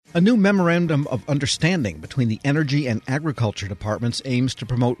A new memorandum of understanding between the Energy and Agriculture Departments aims to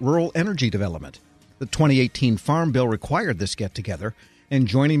promote rural energy development. The 2018 Farm Bill required this get-together, and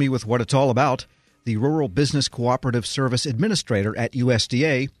joining me with what it's all about, the Rural Business Cooperative Service Administrator at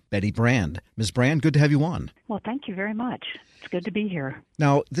USDA, Betty Brand. Ms. Brand, good to have you on. Well, thank you very much. It's good to be here.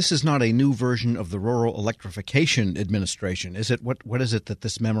 Now, this is not a new version of the Rural Electrification Administration, is it? What is it that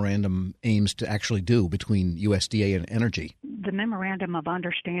this memorandum aims to actually do between USDA and Energy? The Memorandum of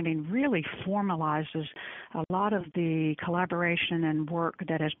Understanding really formalizes a lot of the collaboration and work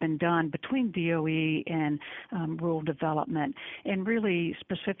that has been done between DOE and rural development, and really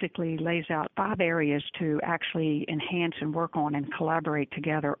specifically lays out 5 areas to actually enhance and work on and collaborate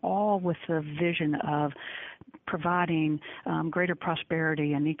together, all with the vision of providing greater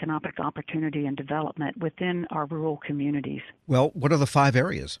prosperity and economic opportunity and development within our rural communities. Well, what are the 5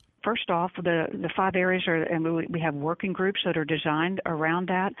 areas? First off, the 5 areas are, and we have working groups that are designed around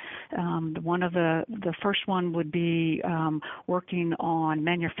that. One of the first one would be working on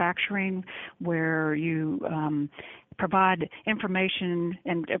manufacturing, where you provide information.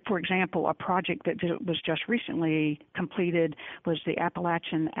 And for example, a project that was just recently completed was the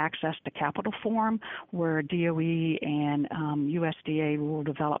Appalachian Access to Capital Forum, where DOE and USDA Rural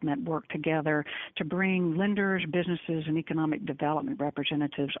Development work together to bring lenders, businesses, and economic development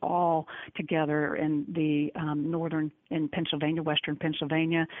representatives all together in the in Pennsylvania, western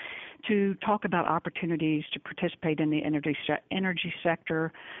Pennsylvania, to talk about opportunities to participate in the energy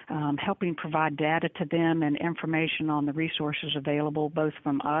sector, helping provide data to them and information on the resources available, both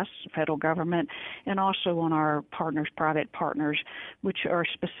from us, federal government, and also on our partners, private partners, which are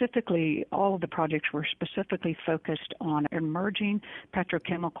specifically, all of the projects were specifically focused on emerging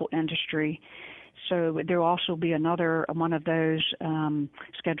petrochemical industry. So there will also be another one of those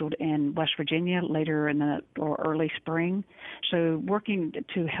scheduled in West Virginia later in the or early spring. So working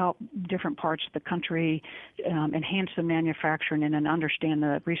to help different parts of the country enhance the manufacturing and then understand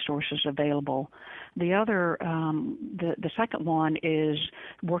the resources available. The other, the second one is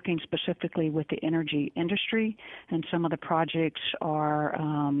working specifically with the energy industry, and some of the projects are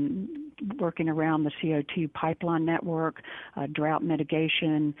working around the CO2 pipeline network, drought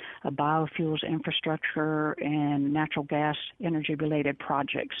mitigation, biofuels infrastructure, and natural gas energy-related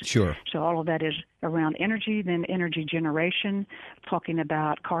projects. Sure. So all of that is around energy, then energy generation, talking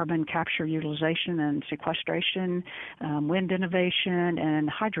about carbon capture, utilization, and sequestration, wind innovation, and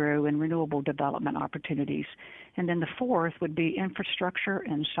hydro and renewable development opportunities. And then the fourth would be infrastructure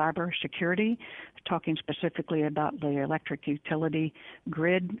and cybersecurity, talking specifically about the electric utility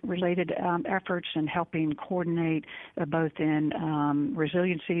grid-related efforts and helping coordinate both in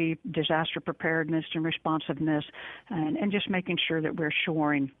resiliency, disaster preparedness, and responsiveness, and just making sure that we're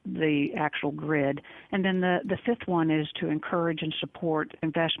shoring the actual grid. And then the fifth one is to encourage and support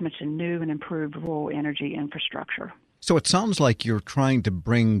investments in new and improved rural energy infrastructure. So it sounds like you're trying to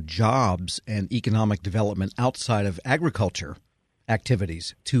bring jobs and economic development outside of agriculture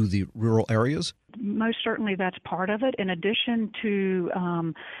activities to the rural areas? Most certainly that's part of it, in addition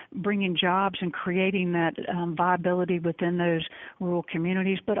to bringing jobs and creating that viability within those rural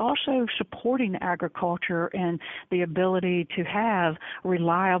communities, but also supporting agriculture and the ability to have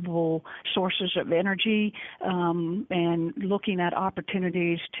reliable sources of energy, and looking at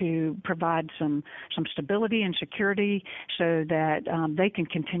opportunities to provide some stability and security so that they can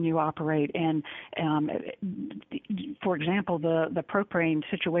continue to operate. And for example, the propane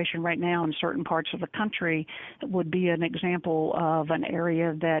situation right now in certain parts of the country would be an example of an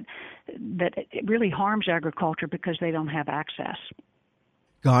area that it really harms agriculture because they don't have access.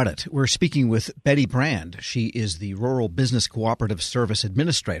 Got it. We're speaking with Betty Brand. She is the Rural Business Cooperative Service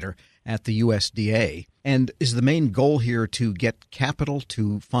Administrator at the USDA. And is the main goal here to get capital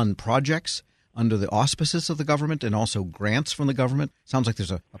to fund projects under the auspices of the government and also grants from the government? Sounds like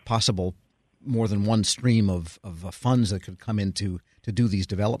there's a possible more than one stream of funds that could come in to do these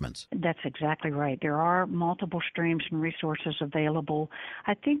developments. That's exactly right. There are multiple streams and resources available.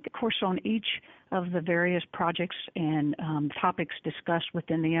 I think, of course, on each of the various projects and topics discussed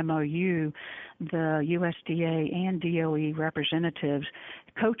within the MOU, the USDA and DOE representatives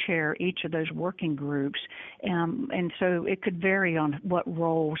co-chair each of those working groups. And so it could vary on what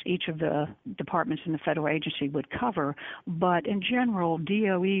roles each of the departments in the federal agency would cover. But in general,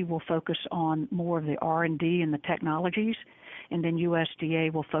 DOE will focus on more of the R&D and the technologies, and then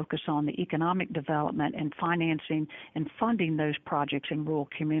USDA will focus on the economic development and financing and funding those projects in rural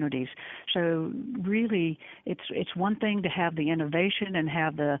communities. So really, it's one thing to have the innovation and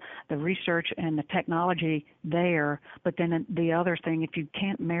have the research and the technology there, but then the other thing, if you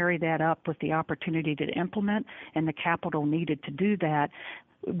can't marry that up with the opportunity to implement and the capital needed to do that,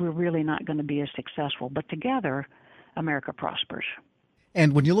 we're really not going to be as successful. But together, America prospers.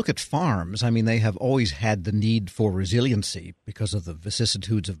 And when you look at farms, I mean, they have always had the need for resiliency because of the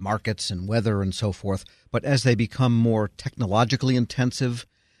vicissitudes of markets and weather and so forth. But as they become more technologically intensive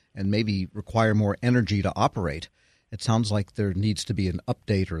and maybe require more energy to operate, it sounds like there needs to be an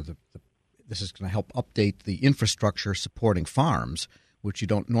update, or this is going to help update the infrastructure supporting farms, which you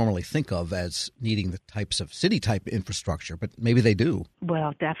don't normally think of as needing the types of city-type infrastructure, but maybe they do.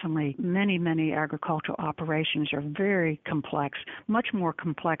 Well, definitely. Many agricultural operations are very complex, much more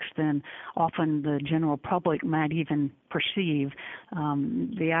complex than often the general public might even perceive.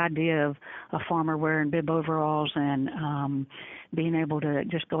 The idea of a farmer wearing bib overalls and being able to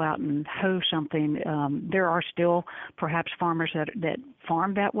just go out and hoe something, there are still perhaps farmers that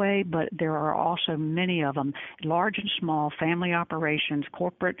farm that way, but there are also many of them, large and small, family operations,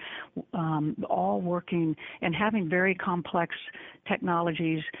 corporate, all working and having very complex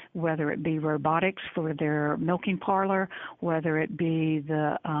technologies, whether it be robotics for their milking parlor, whether it be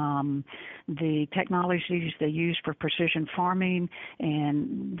the technologies they use for precision farming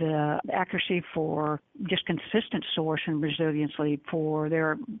and the accuracy for just consistent source and resiliency for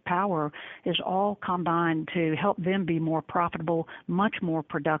their power, is all combined to help them be more profitable, much more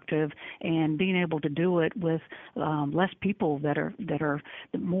productive, and being able to do it with less people that are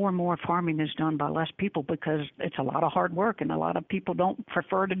more and more farming is done by less people because it's a lot of hard work, and a lot of people don't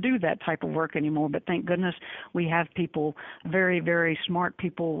prefer to do that type of work anymore. But thank goodness we have people, very, very smart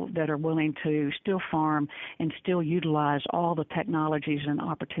people, that are willing to still farm and still utilize all the technologies and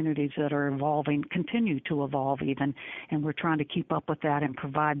opportunities that are evolving, continue to evolve even, and we're trying to keep up with that and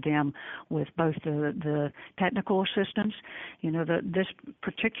provide them with both the technical assistance. You know, this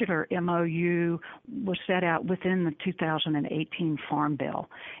particular MOU was set out within the 2018 Farm Bill,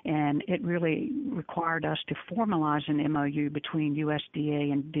 and it really required us to formalize an MOU between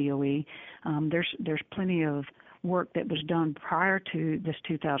USDA and DOE. There's plenty of work that was done prior to this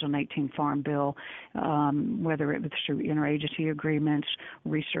 2018 Farm Bill, whether it was through interagency agreements,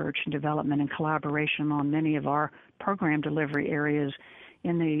 research and development, and collaboration on many of our program delivery areas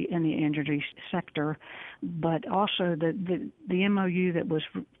in the energy sector, but also the MOU that was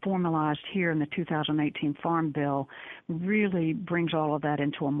formalized here in the 2018 Farm Bill really brings all of that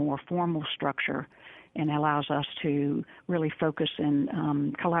into a more formal structure and allows us to really focus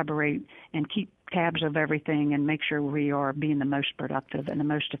and collaborate and keep tabs of everything and make sure we are being the most productive and the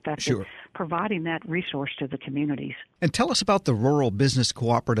most effective, sure, providing that resource to the communities. And tell us about the Rural Business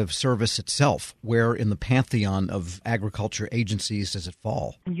Cooperative Service itself. Where in the pantheon of agriculture agencies does it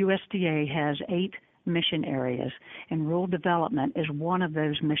fall? USDA has 8 mission areas, and rural development is one of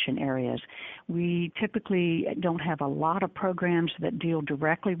those mission areas. We typically don't have a lot of programs that deal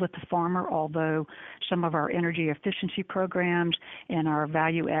directly with the farmer, although some of our energy efficiency programs and our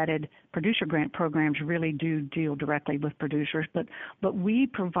value-added producer grant programs really do deal directly with producers, but we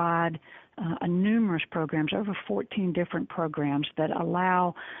provide numerous programs, over 14 different programs that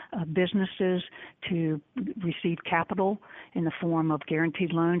allow businesses to receive capital in the form of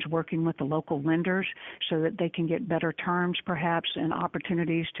guaranteed loans, working with the local lenders so that they can get better terms perhaps and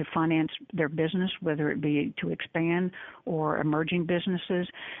opportunities to finance their business, whether it be to expand or emerging businesses,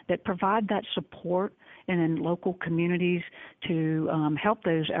 that provide that support and in local communities to help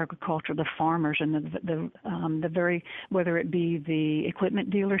those agriculture, the farmers, and the very, whether it be the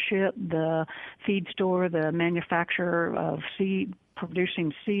equipment dealership, the feed store, the manufacturer of seed,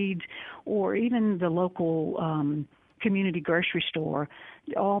 producing seeds, or even the local community grocery store,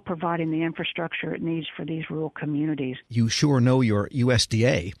 all providing the infrastructure it needs for these rural communities. You sure know your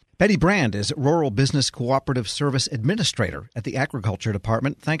USDA. Betty Brand is Rural Business Cooperative Service Administrator at the Agriculture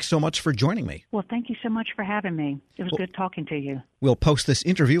Department. Thanks so much for joining me. Well, thank you so much for having me. It was good talking to you. We'll post this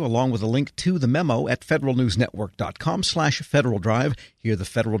interview along with a link to the memo at federalnewsnetwork.com/Federal Drive. Hear the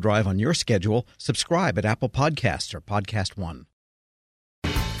Federal Drive on your schedule. Subscribe at Apple Podcasts or Podcast One.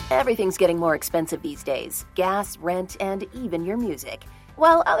 Everything's getting more expensive these days. Gas, rent, and even your music.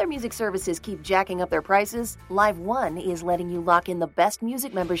 While other music services keep jacking up their prices, Live One is letting you lock in the best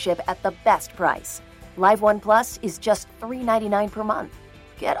music membership at the best price. Live One Plus is just $3.99 per month.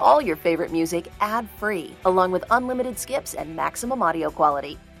 Get all your favorite music ad-free, along with unlimited skips and maximum audio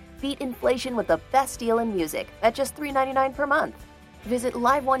quality. Beat inflation with the best deal in music at just $3.99 per month. Visit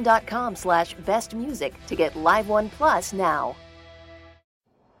liveone.com/bestmusic to get Live One Plus now.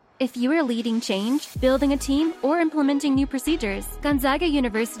 If you are leading change, building a team, or implementing new procedures, Gonzaga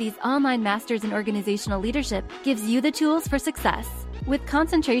University's online Masters in Organizational Leadership gives you the tools for success. With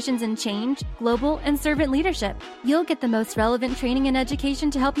concentrations in change, global, and servant leadership, you'll get the most relevant training and education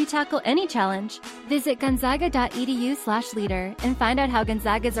to help you tackle any challenge. Visit gonzaga.edu/leader and find out how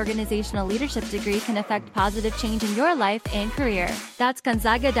Gonzaga's organizational leadership degree can affect positive change in your life and career. That's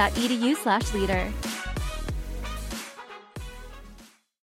gonzaga.edu/leader.